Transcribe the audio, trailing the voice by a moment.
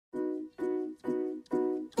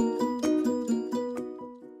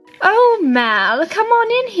Mal. Come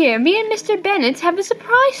on in here. Me and Mr. Bennett have a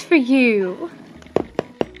surprise for you.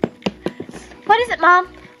 What is it, Mom?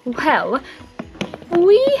 Well,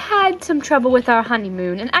 we had some trouble with our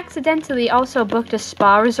honeymoon and accidentally also booked a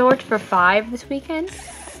spa resort for 5 this weekend.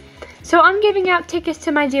 So I'm giving out tickets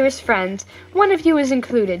to my dearest friends. One of you is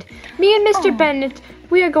included. Me and Mr. Bennett,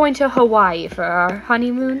 we are going to Hawaii for our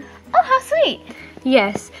honeymoon. Oh, how sweet.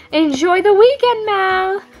 Yes. Enjoy the weekend,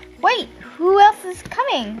 Mal. Wait, who else is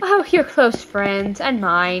coming? Oh, your close friends and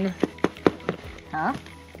mine. Huh?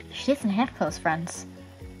 She doesn't have close friends.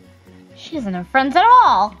 She doesn't have friends at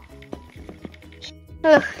all.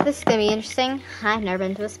 Ugh, this is gonna be interesting. I've never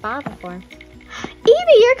been to a spa before.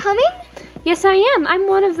 Evie, you're coming? Yes, I am. I'm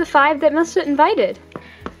one of the 5 that must have invited.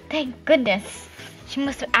 Thank goodness. She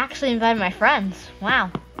must have actually invited my friends.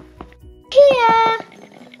 Wow.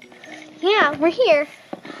 Yeah, we're here.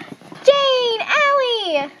 Jane,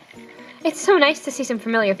 Allie! It's so nice to see some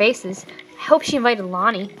familiar faces. I hope she invited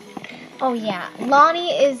Lonnie. Oh yeah,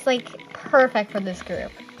 Lonnie is like perfect for this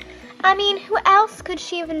group. I mean, who else could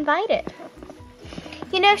she have invited?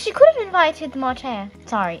 You know, she could have invited Martin.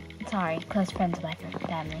 Sorry, close friends of my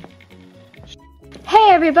family.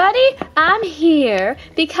 Hey everybody, I'm here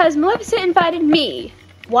because Maleficent invited me.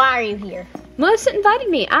 Why are you here? Maleficent invited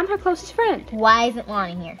me. I'm her closest friend. Why isn't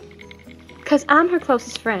Lonnie here? Because I'm her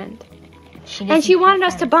closest friend. And she wanted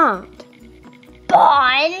us to bond.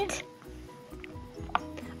 Bond?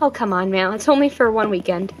 Oh, come on, Mal. It's only for 1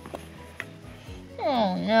 weekend.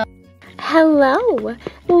 Oh, no. Hello.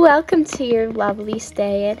 Welcome to your lovely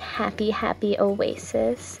stay at Happy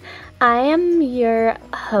Oasis. I am your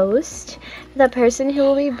host, the person who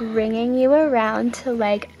will be bringing you around to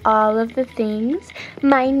like all of the things.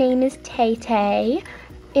 My name is Tay Tay.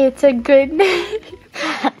 It's a good name.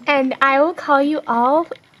 And I will call you all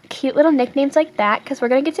cute little nicknames like that because we're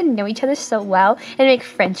going to get to know each other so well and make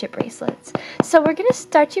friendship bracelets. So we're going to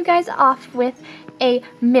start you guys off with a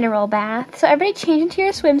mineral bath. So everybody change into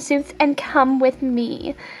your swimsuits and come with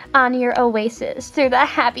me on your oasis through the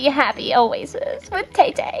happy oasis with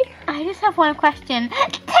Tay Tay. I just have one question.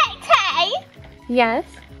 Tay! Yes?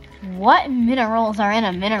 What minerals are in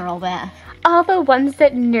a mineral bath? All the ones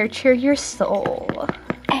that nurture your soul.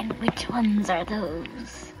 And which ones are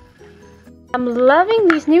those? I'm loving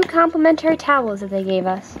these new complimentary towels that they gave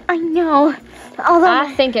us. I know. Although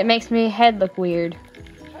I think it makes my head look weird.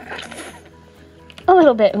 A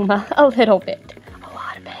little bit, Uma. A little bit. A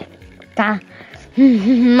lot of it.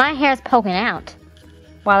 My hair's poking out.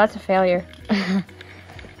 Wow, that's a failure.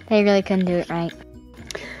 They really couldn't do it right.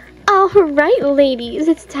 All right, ladies.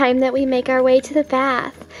 It's time that we make our way to the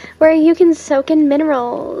bath, where you can soak in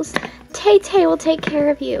minerals. Tay Tay will take care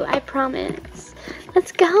of you, I promise.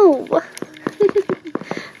 Let's go.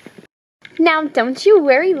 Now, don't you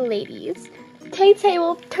worry, ladies. Tay Tay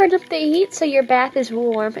will turn up the heat so your bath is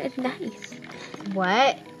warm and nice.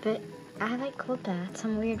 What? But I like cold baths.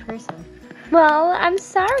 I'm a weird person. Well, I'm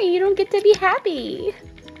sorry. You don't get to be happy.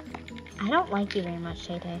 I don't like you very much,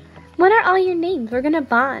 Tay Tay. What are all your names? We're going to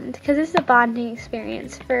bond, because this is a bonding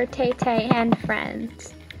experience for Tay Tay and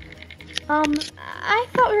friends. I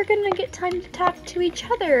thought we were going to get time to talk to each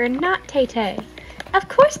other and not Tay Tay. Of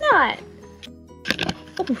course not.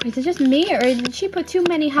 Oh, is it just me, or did she put too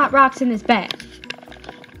many hot rocks in this bag?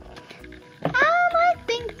 I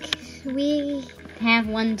think we have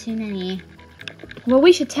one too many. Well,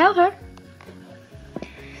 we should tell her.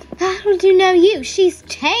 How do you know you? She's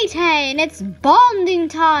Tay Tay, and it's bonding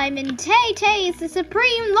time, and Tay Tay is the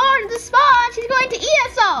supreme lord of the spa, and she's going to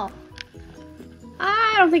eat us all.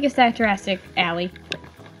 I don't think it's that drastic, Allie.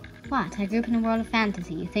 What? I grew up in a world of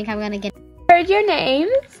fantasy. You think I'm gonna get... Heard your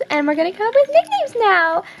names, and we're gonna come up with nicknames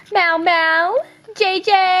now. Mal Mal,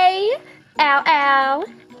 JJ, Al Al,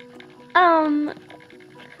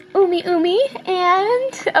 Umi,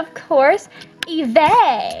 and of course, Evie.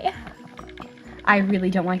 I really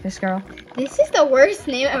don't like this girl. This is the worst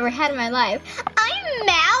name I've ever had in my life. I'm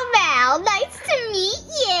Mal. Nice to meet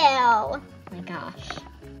you. Oh my gosh.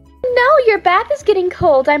 No, your bath is getting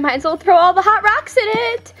cold. I might as well throw all the hot rocks in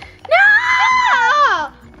it.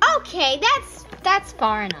 No! Okay, that's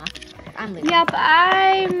far enough. I'm leaving. Yep,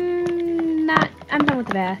 I'm done with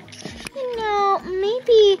the bath. You know,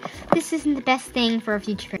 maybe this isn't the best thing for a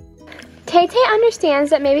future. Tay Tay understands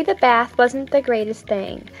that maybe the bath wasn't the greatest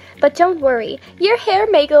thing. But don't worry, your hair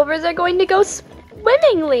makeovers are going to go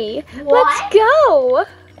swimmingly. What? Let's go!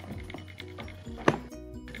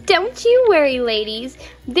 Don't you worry, ladies.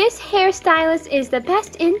 This hairstylist is the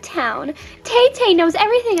best in town. Tay Tay knows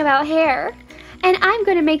everything about hair. And I'm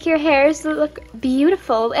going to make your hairs look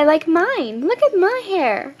beautiful and like mine. Look at my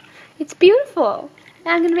hair. It's beautiful.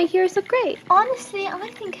 and I'm gonna make yours look great. Honestly, I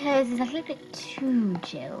think hers is a little bit too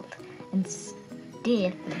gelled and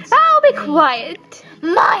stiff. And Oh, be straight. quiet.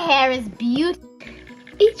 My hair is beautiful.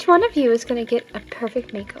 Each one of you is gonna get a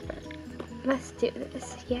perfect makeover. Let's do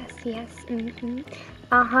this. Yes, yes.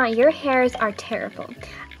 Your hairs are terrible.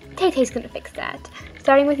 Tay-Tay's gonna fix that.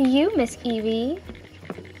 Starting with you, Miss Evie.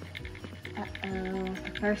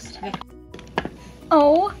 First.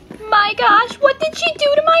 Oh my gosh, what did she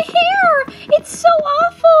do to my hair? It's so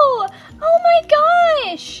awful. Oh my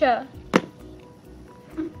gosh.